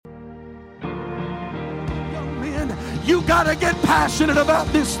You got to get passionate about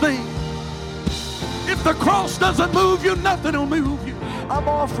this thing. If the cross doesn't move you, nothing will move you. I'm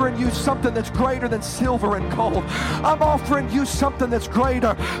offering you something that's greater than silver and gold. I'm offering you something that's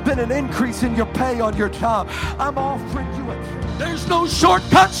greater than an increase in your pay on your job. I'm offering you There's no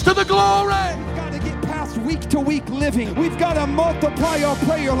shortcuts to the glory. We've got to get past week-to-week living. We've got to multiply our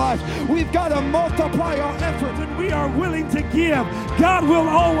prayer life. We've got to multiply our effort. And we are willing to give. God will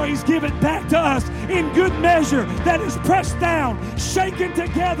always give it back to us in good measure that is pressed down, shaken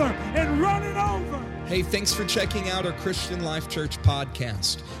together, and running over. Hey, thanks for checking out our Christian Life Church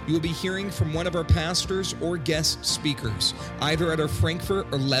podcast. You will be hearing from one of our pastors or guest speakers, either at our Frankfurt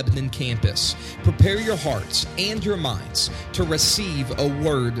or Lebanon campus. Prepare your hearts and your minds to receive a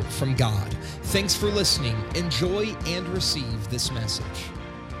word from God. Thanks for listening. Enjoy and receive this message.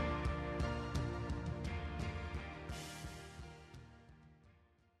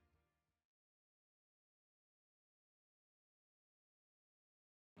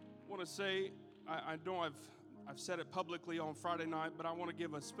 I want to say, I know I've said it publicly on Friday night, but I want to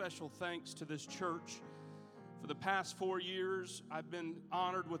give a special thanks to this church. For the past 4 years, I've been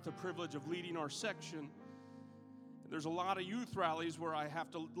honored with the privilege of leading our section. There's a lot of youth rallies where I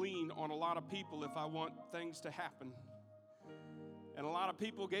have to lean on a lot of people if I want things to happen. And a lot of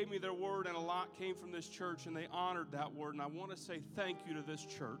people gave me their word, and a lot came from this church, and they honored that word. And I want to say thank you to this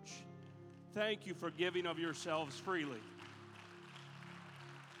church. Thank you for giving of yourselves freely.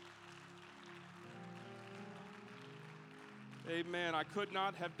 Amen. I could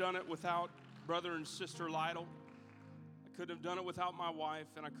not have done it without brother and sister Lytle. I couldn't have done it without my wife,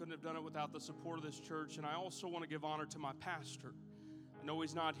 and I couldn't have done it without the support of this church. And I also want to give honor to my pastor. I know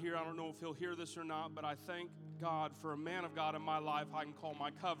he's not here. I don't know if he'll hear this or not, but I thank God for a man of God in my life I can call my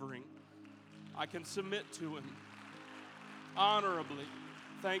covering. I can submit to him honorably.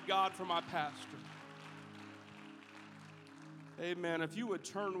 Thank God for my pastor. Amen. If you would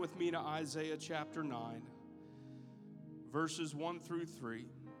turn with me to Isaiah chapter 9. Verses 1 through 3.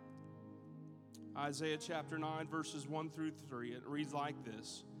 Isaiah chapter 9, verses 1 through 3. It reads like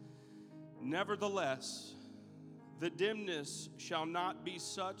this. Nevertheless, the dimness shall not be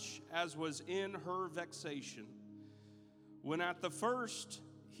such as was in her vexation, when at the first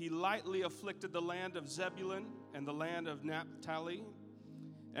he lightly afflicted the land of Zebulun and the land of Naphtali,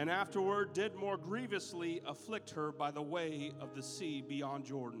 and afterward did more grievously afflict her by the way of the sea beyond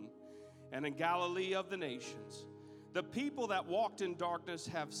Jordan, and in Galilee of the nations. The people that walked in darkness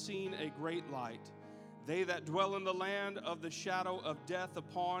have seen a great light. They that dwell in the land of the shadow of death,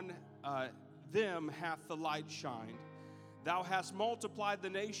 upon them hath the light shined. Thou hast multiplied the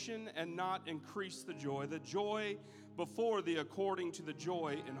nation and not increased the joy before thee according to the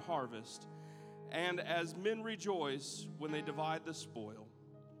joy in harvest, and as men rejoice when they divide the spoil.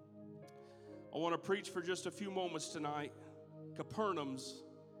 I want to preach for just a few moments tonight, Capernaum's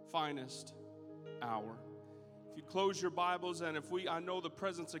finest hour. If you close your Bibles, and I know the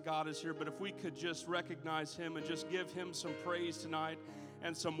presence of God is here, but if we could just recognize him and just give him some praise tonight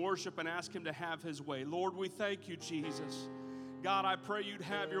and some worship and ask him to have his way. Lord, we thank you, Jesus. God, I pray you'd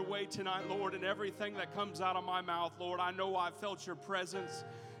have your way tonight, Lord, in everything that comes out of my mouth, Lord. I know I've felt your presence.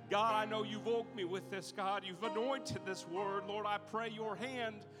 God, I know you've woke me with this, God. You've anointed this word, Lord. I pray your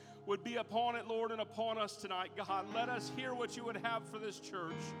hand would be upon it, Lord, and upon us tonight, God. Let us hear what you would have for this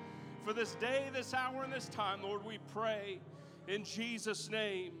church. For this day, this hour, and this time, Lord, we pray in Jesus'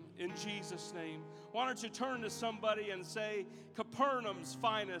 name, in Jesus' name. Why don't you turn to somebody and say, Capernaum's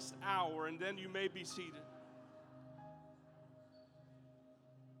finest hour, and then you may be seated.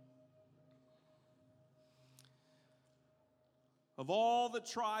 Of all the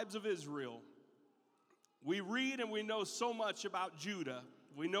tribes of Israel, we read and we know so much about Judah.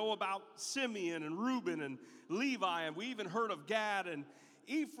 We know about Simeon and Reuben and Levi, and we even heard of Gad and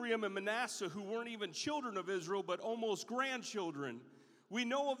Ephraim and Manasseh, who weren't even children of Israel, but almost grandchildren. We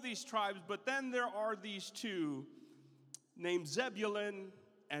know of these tribes, but then there are these two named Zebulun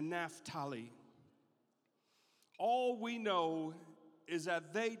and Naphtali. All we know is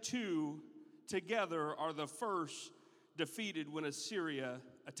that they two together are the first defeated when Assyria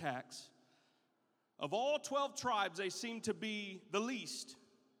attacks. Of all 12 tribes, they seem to be the least,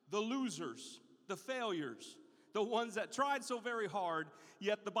 the losers, the failures, the ones that tried so very hard,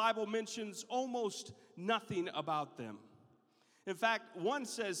 yet the Bible mentions almost nothing about them. In fact, one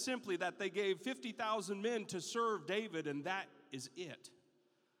says simply that they gave 50,000 men to serve David, and that is it.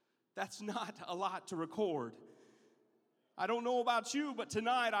 That's not a lot to record. I don't know about you, but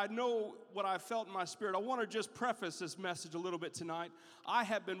tonight I know what I felt in my spirit. I want to just preface this message a little bit tonight. I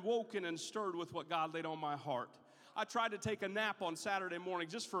have been woken and stirred with what God laid on my heart. I tried to take a nap on Saturday morning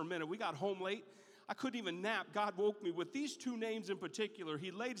just for a minute. We got home late. I couldn't even nap. God woke me with these two names in particular.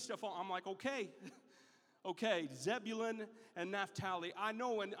 He laid stuff on. I'm like, okay. Okay, Zebulun and Naphtali. I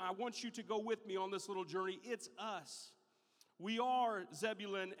know, and I want you to go with me on this little journey. It's us. We are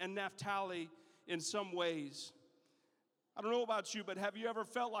Zebulun and Naphtali in some ways. I don't know about you, but have you ever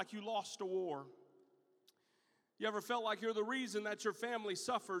felt like you lost a war? You ever felt like you're the reason that your family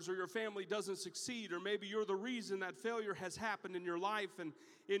suffers or your family doesn't succeed, or maybe you're the reason that failure has happened in your life and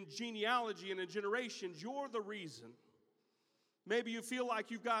in genealogy and in generations? You're the reason. Maybe you feel like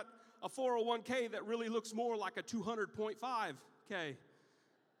you've got a 401k that really looks more like a 200.5k.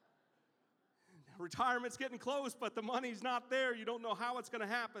 Retirement's getting close, but the money's not there. You don't know how it's going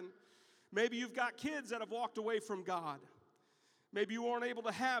to happen. Maybe you've got kids that have walked away from God. Maybe you weren't able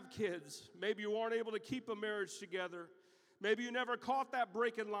to have kids. Maybe you weren't able to keep a marriage together. Maybe you never caught that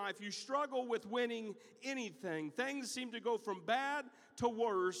break in life. You struggle with winning anything. Things seem to go from bad to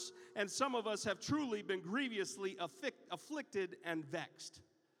worse, and some of us have truly been grievously afflicted and vexed.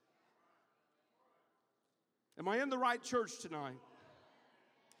 Am I in the right church tonight?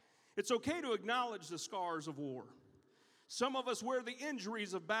 It's okay to acknowledge the scars of war. Some of us wear the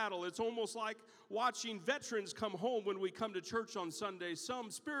injuries of battle. It's almost like watching veterans come home when we come to church on Sundays,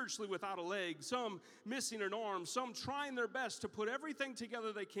 some spiritually without a leg, some missing an arm, some trying their best to put everything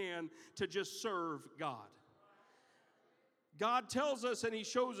together they can to just serve God. God tells us and He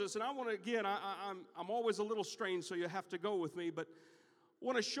shows us, and I want to, again, I'm always a little strange, so you have to go with me, but I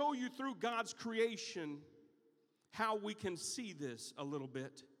want to show you through God's creation how we can see this a little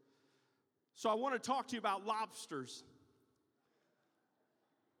bit. So I want to talk to you about lobsters.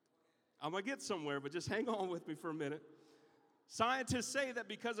 I'm going to get somewhere, but just hang on with me for a minute. Scientists say that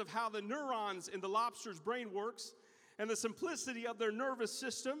because of how the neurons in the lobster's brain works and the simplicity of their nervous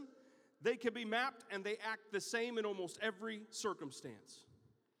system, they can be mapped and they act the same in almost every circumstance.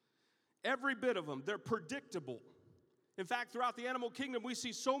 Every bit of them, they're predictable. In fact, throughout the animal kingdom, we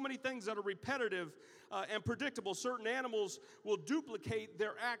see so many things that are repetitive and predictable. Certain animals will duplicate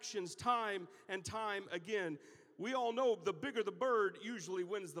their actions time and time again. We all know the bigger the bird usually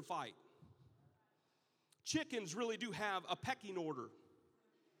wins the fight. Chickens really do have a pecking order.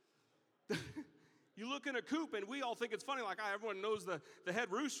 You look in a coop and we all think it's funny, like everyone knows the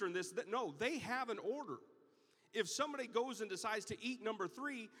head rooster and this. No, they have an order. If somebody goes and decides to eat number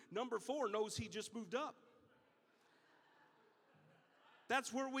 3, number 4 knows he just moved up.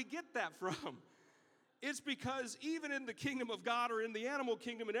 That's where we get that from. It's because even in the kingdom of God or in the animal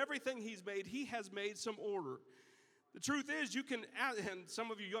kingdom and everything He's made, He has made some order. The truth is, you can, and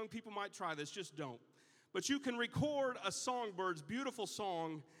some of you young people might try this, just don't. But you can record a songbird's beautiful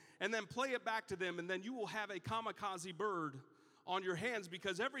song and then play it back to them, and then you will have a kamikaze bird on your hands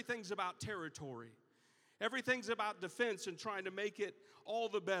because everything's about territory. Everything's about defense and trying to make it all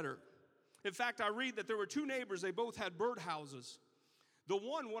the better. In fact, I read that there were 2 neighbors. They both had birdhouses. The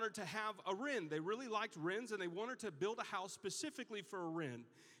one wanted to have a wren. They really liked wrens, and they wanted to build a house specifically for a wren.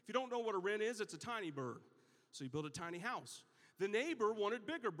 If you don't know what a wren is, it's a tiny bird. So you build a tiny house. The neighbor wanted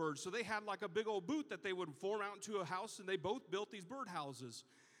bigger birds, so they had like a big old booth that they would form out into a house, and they both built these birdhouses.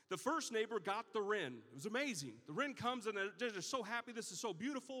 The first neighbor got the wren. It was amazing. The wren comes, and they're just so happy. This is so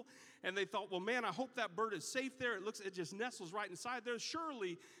beautiful. And they thought, well, man, I hope that bird is safe there. It just nestles right inside there.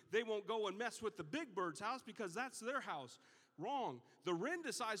 Surely they won't go and mess with the big bird's house because that's their house. Wrong. The wren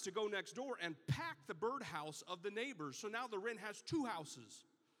decides to go next door and pack the birdhouse of the neighbors. So now the wren has 2 houses.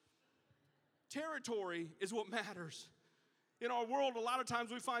 Territory is what matters. In our world, a lot of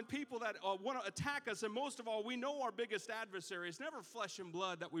times we find people that want to attack us, and most of all, we know our biggest adversary. It's never flesh and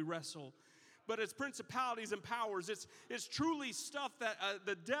blood that we wrestle, but it's principalities and powers. It's truly stuff that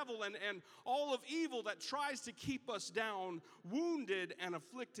the devil and all of evil that tries to keep us down, wounded and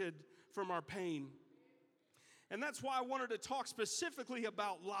afflicted from our pain. And that's why I wanted to talk specifically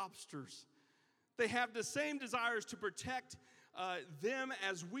about lobsters. They have the same desires to protect them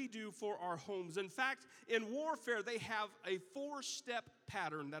as we do for our homes. In fact, in warfare, they have a 4-step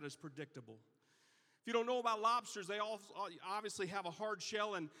pattern that is predictable. If you don't know about lobsters, they all obviously have a hard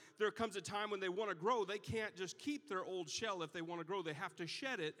shell, and there comes a time when they want to grow. They can't just keep their old shell if they want to grow. They have to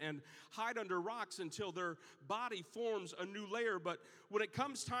shed it and hide under rocks until their body forms a new layer. But when it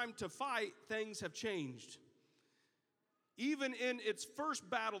comes time to fight, things have changed. Even in its first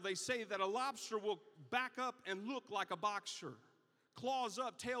battle, they say that a lobster will back up and look like a boxer. Claws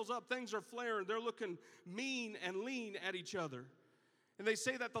up, tails up, things are flaring. They're looking mean and lean at each other. And they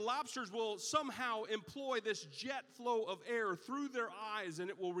say that the lobsters will somehow employ this jet flow of air through their eyes, and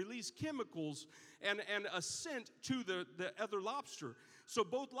it will release chemicals and a scent to the other lobster. So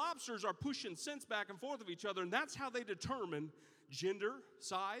both lobsters are pushing scents back and forth of each other, and that's how they determine gender,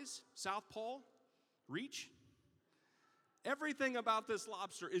 size, southpaw, reach. Everything about this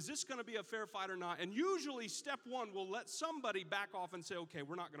lobster, is this going to be a fair fight or not? And usually step one will let somebody back off and say, okay,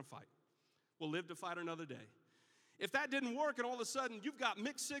 we're not going to fight. We'll live to fight another day. If that didn't work and all of a sudden you've got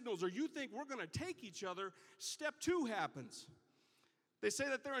mixed signals or you think we're going to take each other, step two happens. They say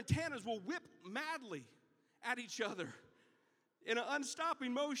that their antennas will whip madly at each other in an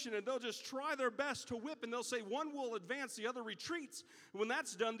unstopping motion, and they'll just try their best to whip, and they'll say one will advance, the other retreats. When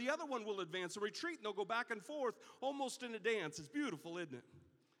that's done, the other one will advance and retreat, and they'll go back and forth almost in a dance. It's beautiful, isn't it?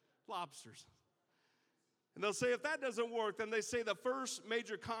 Lobsters. And they'll say if that doesn't work, then they say the first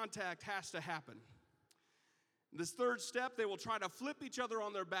major contact has to happen. This third step, they will try to flip each other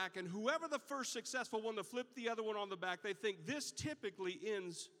on their back, and whoever the first successful one to flip the other one on the back, they think this typically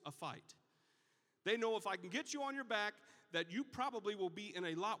ends a fight. They know if I can get you on your back, that you probably will be in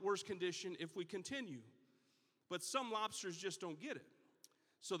a lot worse condition if we continue. But some lobsters just don't get it.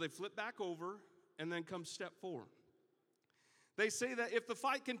 So they flip back over and then come step four. They say that if the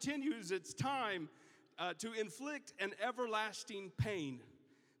fight continues, it's time to inflict an everlasting pain.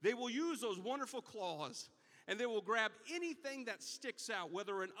 They will use those wonderful claws and they will grab anything that sticks out,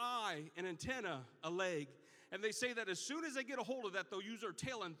 whether an eye, an antenna, a leg. And they say that as soon as they get a hold of that, they'll use their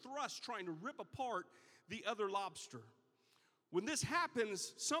tail and thrust, trying to rip apart the other lobster. When this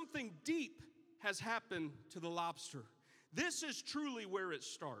happens, something deep has happened to the lobster. This is truly where it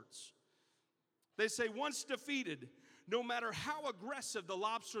starts. They say once defeated, no matter how aggressive the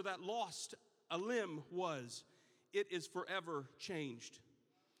lobster that lost a limb was, it is forever changed.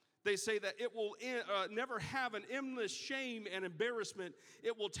 They say that it will never have an endless shame and embarrassment.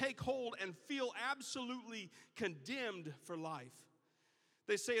 It will take hold and feel absolutely condemned for life.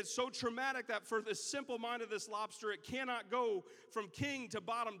 They say it's so traumatic that for the simple mind of this lobster, it cannot go from king to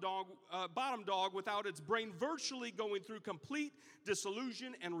bottom dog without its brain virtually going through complete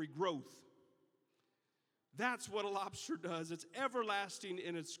disillusion and regrowth. That's what a lobster does. It's everlasting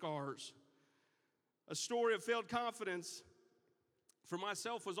in its scars. A story of failed confidence for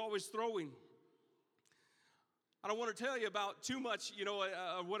myself was always throwing. I don't want to tell you about too much,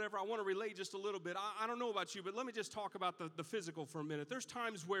 whatever. I want to relate just a little bit. I don't know about you, but let me just talk about the physical for a minute. There's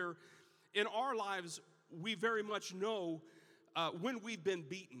times where in our lives, we very much know when we've been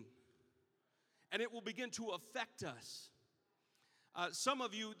beaten. And it will begin to affect us. Some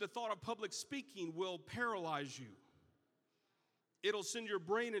of you, the thought of public speaking will paralyze you. It'll send your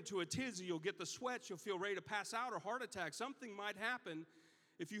brain into a tizzy. You'll get the sweats. You'll feel ready to pass out or heart attack. Something might happen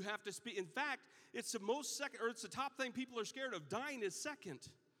if you have to speak. In fact, it's the top thing people are scared of. Dying is second.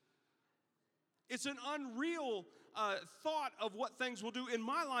 It's an unreal thought of what things will do. In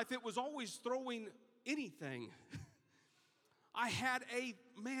my life, it was always throwing anything. I had a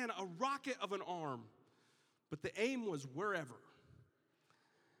rocket of an arm, but the aim was wherever.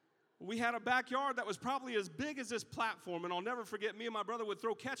 We had a backyard that was probably as big as this platform, and I'll never forget, me and my brother would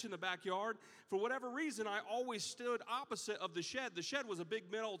throw catch in the backyard. For whatever reason, I always stood opposite of the shed. The shed was a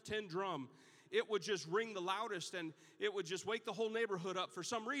big metal tin drum. It would just ring the loudest, and it would just wake the whole neighborhood up. For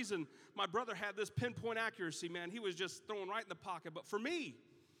some reason, my brother had this pinpoint accuracy, man. He was just throwing right in the pocket. But for me,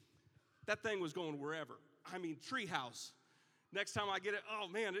 that thing was going wherever. I mean, treehouse. Next time I get it, oh,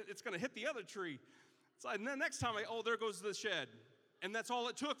 man, it's going to hit the other tree. So, and then next time, there goes the shed. And that's all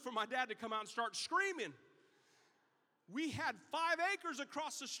it took for my dad to come out and start screaming. We had 5 acres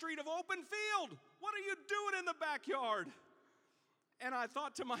across the street of open field. What are you doing in the backyard? And I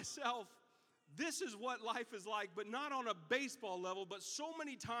thought to myself, this is what life is like, but not on a baseball level, but so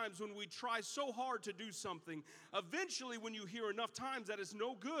many times when we try so hard to do something, eventually when you hear enough times that it's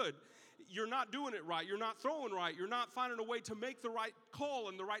no good, you're not doing it right, you're not throwing right, you're not finding a way to make the right call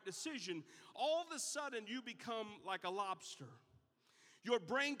and the right decision, all of a sudden you become like a lobster. Your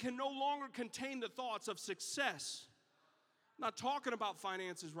brain can no longer contain the thoughts of success. I'm not talking about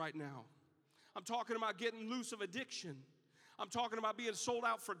finances right now. I'm talking about getting loose of addiction. I'm talking about being sold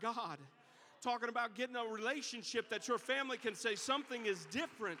out for God. I'm talking about getting a relationship that your family can say something is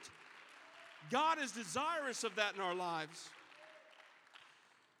different. God is desirous of that in our lives.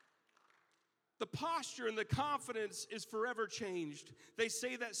 The posture and the confidence is forever changed. They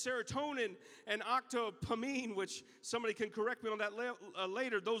say that serotonin and octopamine, which somebody can correct me on that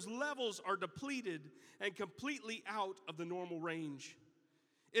later, those levels are depleted and completely out of the normal range.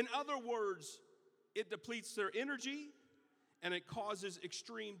 In other words, it depletes their energy and it causes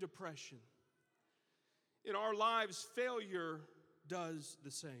extreme depression. In our lives, failure does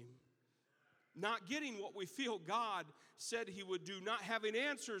the same. Not getting what we feel God said He would do, not having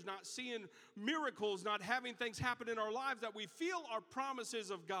answers, not seeing miracles, not having things happen in our lives that we feel are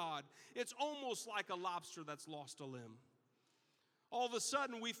promises of God. It's almost like a lobster that's lost a limb. All of a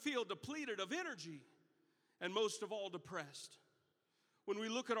sudden, we feel depleted of energy. and most of all, depressed. When we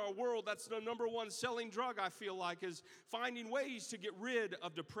look at our world, that's the number one selling drug, I feel like, is finding ways to get rid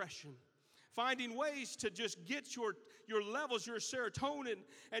of depression. Finding ways to just get your levels, your serotonin,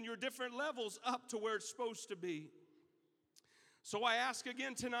 and your different levels up to where it's supposed to be. So I ask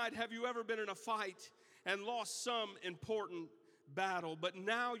again tonight, have you ever been in a fight and lost some important battle, but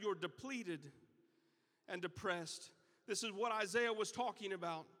now you're depleted and depressed? This is what Isaiah was talking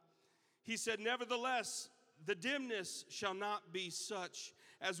about. He said, nevertheless, the dimness shall not be such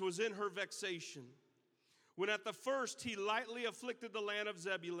as was in her vexation. When at the first he lightly afflicted the land of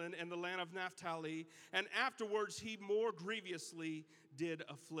Zebulun and the land of Naphtali, and afterwards he more grievously did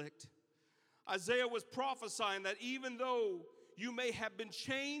afflict. Isaiah was prophesying that even though you may have been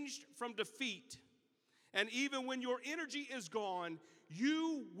changed from defeat, and even when your energy is gone,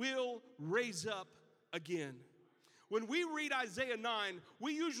 you will raise up again. When we read Isaiah 9,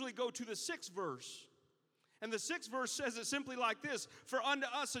 we usually go to the 6th verse. And the 6th verse says it simply like this: for unto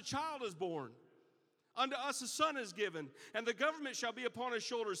us a child is born, unto us a son is given, and the government shall be upon his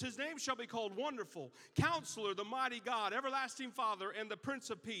shoulders. His name shall be called Wonderful, Counselor, the Mighty God, Everlasting Father, and the Prince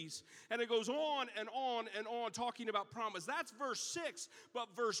of Peace. And it goes on and on and on talking about promise. That's verse 6,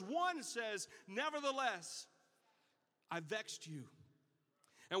 but verse 1 says, nevertheless, I vexed you.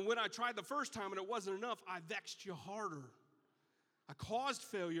 And when I tried the first time and it wasn't enough, I vexed you harder. I caused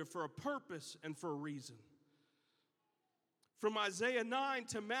failure for a purpose and for a reason. From Isaiah 9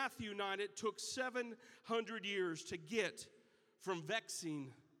 to Matthew 9, it took 700 years to get from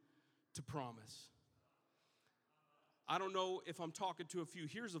vexing to promise. I don't know if I'm talking to a few.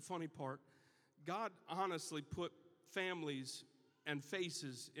 Here's the funny part. God honestly put families and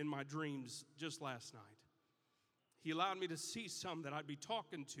faces in my dreams just last night. He allowed me to see some that I'd be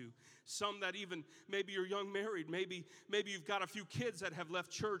talking to, some that even maybe you're young married, maybe you've got a few kids that have left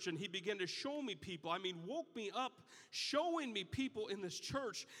church, and he began to show me people. I mean, woke me up showing me people in this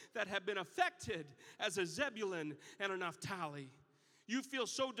church that have been affected as a Zebulun and a Naphtali. You feel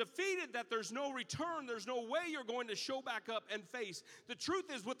so defeated that there's no return. There's no way you're going to show back up and face. The truth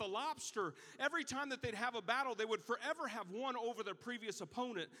is, with the lobster, every time that they'd have a battle, they would forever have won over their previous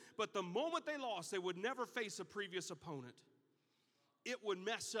opponent. But the moment they lost, they would never face a previous opponent. It would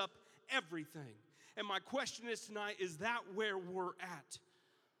mess up everything. And my question is tonight, is that where we're at?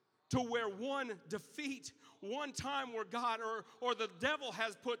 To where one defeat, one time where God or the devil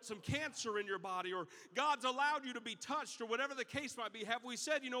has put some cancer in your body, or God's allowed you to be touched, or whatever the case might be, have we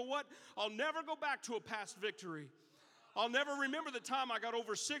said, you know what, I'll never go back to a past victory. I'll never remember the time I got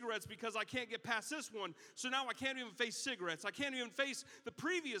over cigarettes because I can't get past this one, so now I can't even face cigarettes. I can't even face the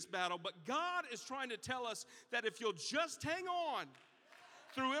previous battle. But God is trying to tell us that if you'll just hang on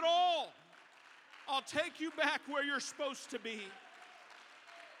through it all, I'll take you back where you're supposed to be.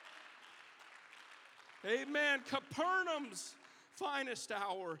 Amen. Capernaum's finest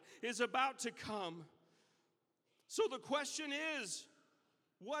hour is about to come. So the question is,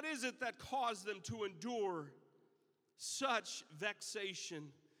 what is it that caused them to endure such vexation?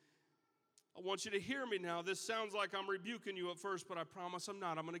 I want you to hear me now. This sounds like I'm rebuking you at first, but I promise I'm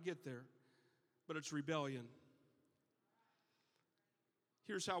not. I'm going to get there. But it's rebellion.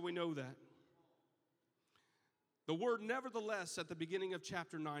 Here's how we know that. The word nevertheless at the beginning of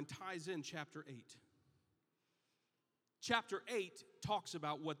chapter 9 ties in chapter 8. Chapter 8 talks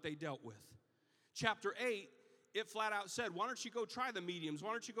about what they dealt with. Chapter 8, it flat out said, why don't you go try the mediums? Why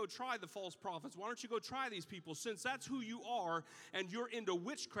don't you go try the false prophets? Why don't you go try these people? Since that's who you are and you're into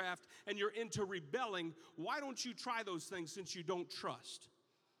witchcraft and you're into rebelling, why don't you try those things since you don't trust?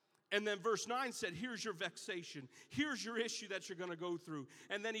 And then verse 9 said, here's your vexation. Here's your issue that you're going to go through.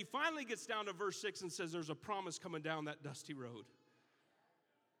 And then he finally gets down to verse 6 and says, there's a promise coming down that dusty road.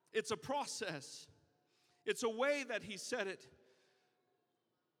 It's a process. It's a way that he said it.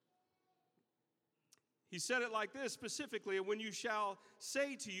 He said it like this specifically, when you shall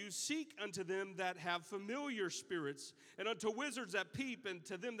say to you, seek unto them that have familiar spirits, and unto wizards that peep, and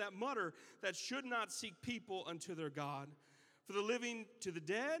to them that mutter, that should not seek people unto their God. For the living to the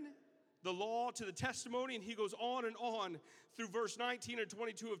dead, the law to the testimony, and he goes on and on through verse 19 and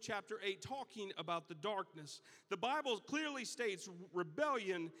 22 of chapter 8, talking about the darkness. The Bible clearly states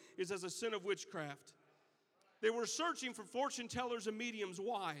rebellion is as a sin of witchcraft. They were searching for fortune tellers and mediums.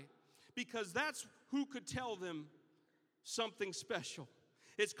 Why? Because that's who could tell them something special.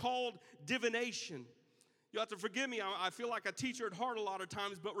 It's called divination. You'll have to forgive me. I feel like a teacher at heart a lot of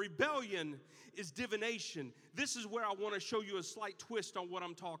times, but rebellion is divination. This is where I want to show you a slight twist on what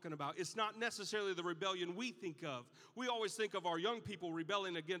I'm talking about. It's not necessarily the rebellion we think of. We always think of our young people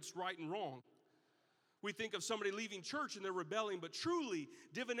rebelling against right and wrong. We think of somebody leaving church and they're rebelling, but truly,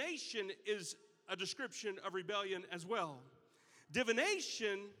 divination is a description of rebellion as well.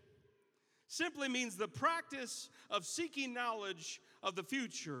 Divination simply means the practice of seeking knowledge of the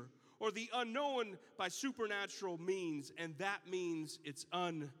future or the unknown by supernatural means, and that means it's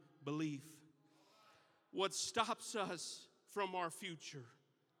unbelief. What stops us from our future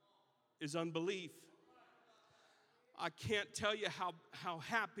is unbelief. I can't tell you how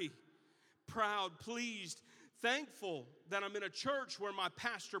happy, proud, pleased, thankful that I'm in a church where my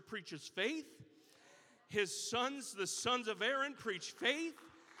pastor preaches faith. His sons, the sons of Aaron, preach faith.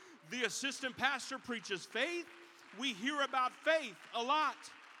 The assistant pastor preaches faith. We hear about faith a lot.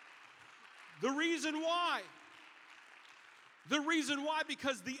 The reason why,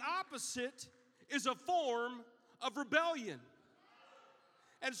 because the opposite is a form of rebellion.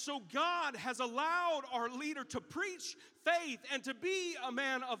 And so God has allowed our leader to preach faith and to be a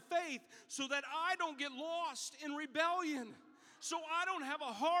man of faith so that I don't get lost in rebellion, so I don't have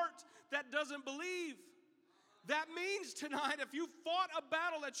a heart that doesn't believe. That means tonight, if you fought a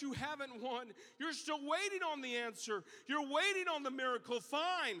battle that you haven't won, you're still waiting on the answer, you're waiting on the miracle,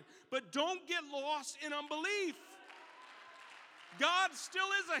 fine, but don't get lost in unbelief. God still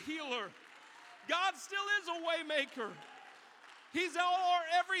is a healer. God still is a way maker. He's all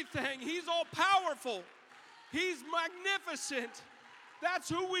everything. He's all powerful. He's magnificent. That's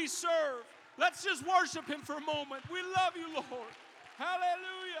who we serve. Let's just worship him for a moment. We love you, Lord.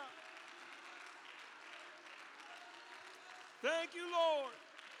 Hallelujah. Thank you, Lord.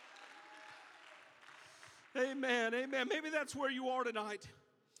 Amen, amen. Maybe that's where you are tonight.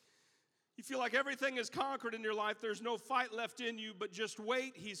 You feel like everything is conquered in your life. There's no fight left in you, but just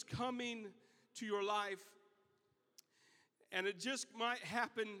wait. He's coming to your life. And it just might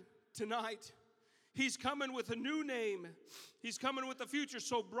happen tonight. He's coming with a new name. He's coming with a future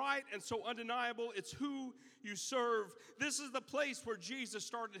so bright and so undeniable. It's who you serve. This is the place where Jesus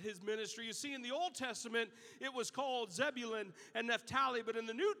started his ministry. You see, in the Old Testament, it was called Zebulun and Naphtali, but in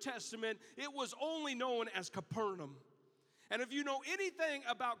the New Testament, it was only known as Capernaum. And if you know anything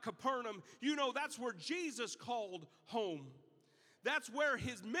about Capernaum, you know that's where Jesus called home. That's where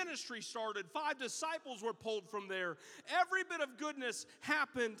his ministry started. 5 disciples were pulled from there. Every bit of goodness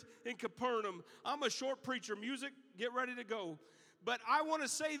happened in Capernaum. I'm a short preacher. Music, get ready to go. But I want to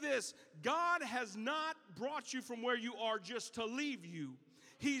say this. God has not brought you from where you are just to leave you.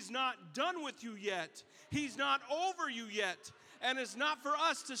 He's not done with you yet. He's not over you yet. And it's not for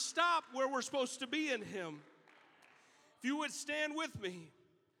us to stop where we're supposed to be in him. If you would stand with me.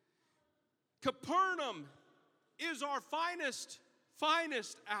 Capernaum is our finest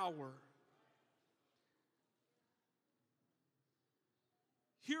hour.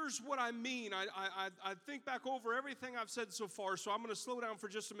 Here's what I mean. I think back over everything I've said so far, so I'm going to slow down for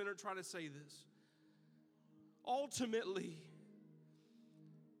just a minute and try to say this. Ultimately,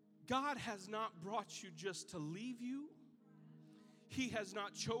 God has not brought you just to leave you. He has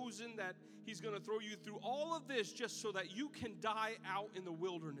not chosen that he's going to throw you through all of this just so that you can die out in the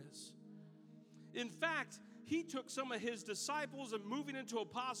wilderness. In fact, he took some of his disciples and moving into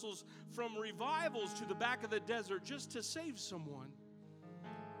apostles from revivals to the back of the desert just to save someone.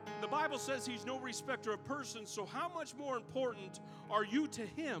 The Bible says he's no respecter of persons, so how much more important are you to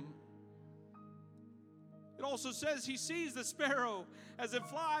him? It also says he sees the sparrow as it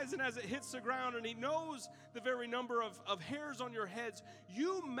flies and as it hits the ground, and he knows the very number of hairs on your heads.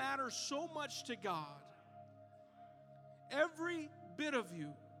 You matter so much to God. Every bit of you.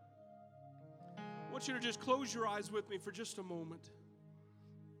 I want you to just close your eyes with me for just a moment.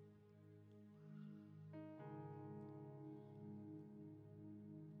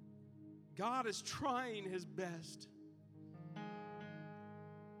 God is trying his best.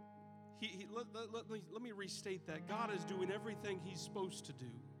 Let me restate that. God is doing everything he's supposed to do.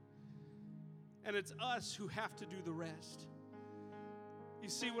 And it's us who have to do the rest. You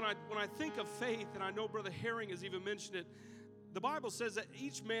see, when I think of faith, and I know Brother Herring has even mentioned it, the Bible says that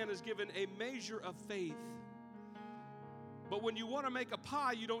each man is given a measure of faith. But when you want to make a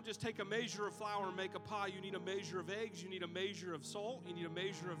pie, you don't just take a measure of flour and make a pie. You need a measure of eggs. You need a measure of salt. You need a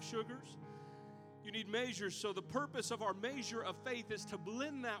measure of sugars. You need measures. So the purpose of our measure of faith is to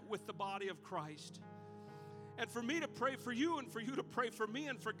blend that with the body of Christ. And for me to pray for you and for you to pray for me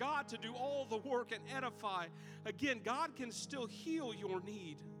and for God to do all the work and edify. Again, God can still heal your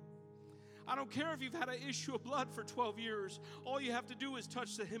need. I don't care if you've had an issue of blood for 12 years. All you have to do is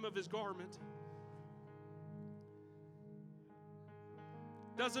touch the hem of his garment.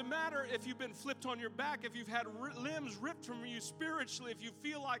 Doesn't matter if you've been flipped on your back, if you've had limbs ripped from you spiritually, if you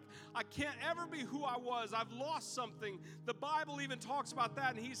feel like I can't ever be who I was, I've lost something. The Bible even talks about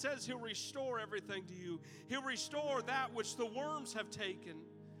that, and he says he'll restore everything to you. He'll restore that which the worms have taken.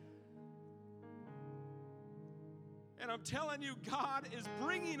 And I'm telling you, God is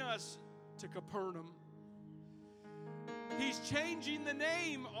bringing us to Capernaum. He's changing the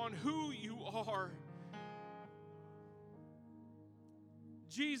name on who you are.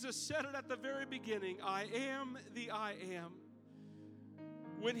 Jesus said it at the very beginning, I am the I am.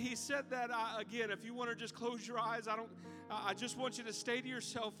 When he said that, again, if you want to just close your eyes, I just want you to stay to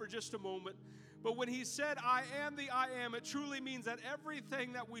yourself for just a moment. But when he said, I am the I am, it truly means that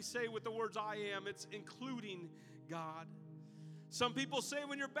everything that we say with the words I am, it's including God. Some people say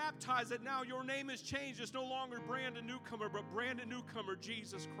when you're baptized that now your name has changed. It's no longer Brandon Newcomer, but Brandon Newcomer,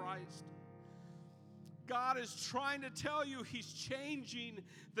 Jesus Christ. God is trying to tell you He's changing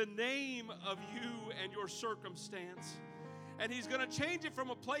the name of you and your circumstance. And He's going to change it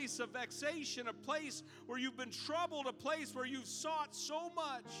from a place of vexation, a place where you've been troubled, a place where you've sought so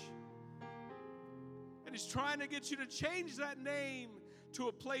much. And He's trying to get you to change that name to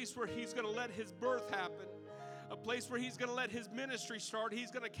a place where He's going to let His birth happen. A place where He's going to let His ministry start.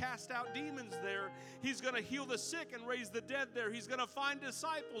 He's going to cast out demons there. He's going to heal the sick and raise the dead there. He's going to find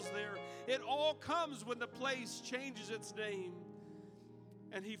disciples there. It all comes when the place changes its name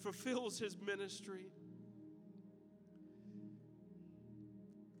and He fulfills His ministry.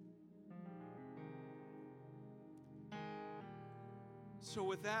 So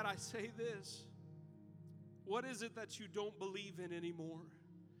with that, I say this. What is it that you don't believe in anymore?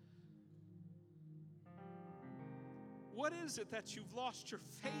 What is it that you've lost your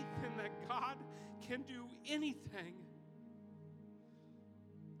faith in that God can do anything?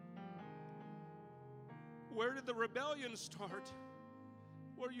 Where did the rebellion start?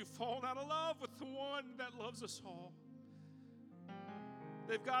 Where you've fallen out of love with the one that loves us all.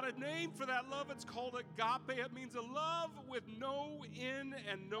 They've got a name for that love. It's called agape. It means a love with no end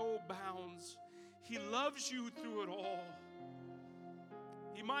and no bounds. He loves you through it all.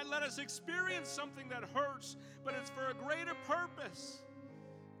 He might let us experience something that hurts, but it's for a greater purpose.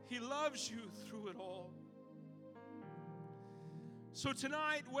 He loves you through it all. So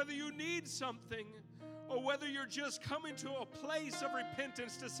tonight, whether you need something or whether you're just coming to a place of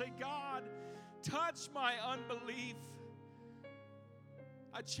repentance to say, God, touch my unbelief,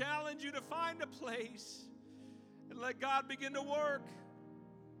 I challenge you to find a place and let God begin to work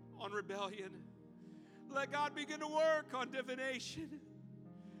on rebellion. Let God begin to work on divination.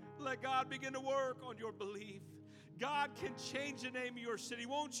 Let God begin to work on your belief. God can change the name of your city.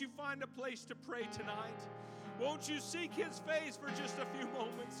 Won't you find a place to pray tonight? Won't you seek His face for just a few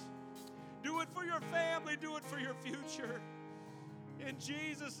moments? Do it for your family. Do it for your future. In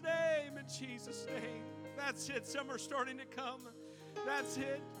Jesus' name, in Jesus' name. That's it. Some are starting to come. That's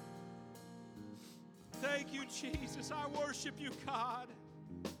it. Thank you, Jesus. I worship you, God.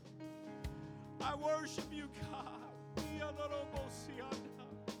 I worship you, God.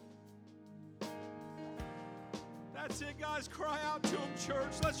 That's it, guys. Cry out to Him,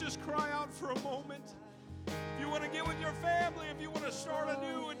 church. Let's just cry out for a moment. If you want to get with your family, if you want to start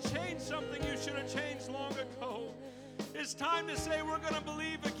anew and change something you should have changed long ago, it's time to say we're going to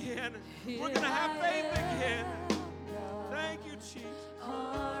believe again. We're going to have faith again. Thank you, Jesus.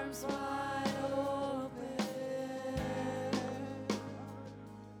 Arms wide open.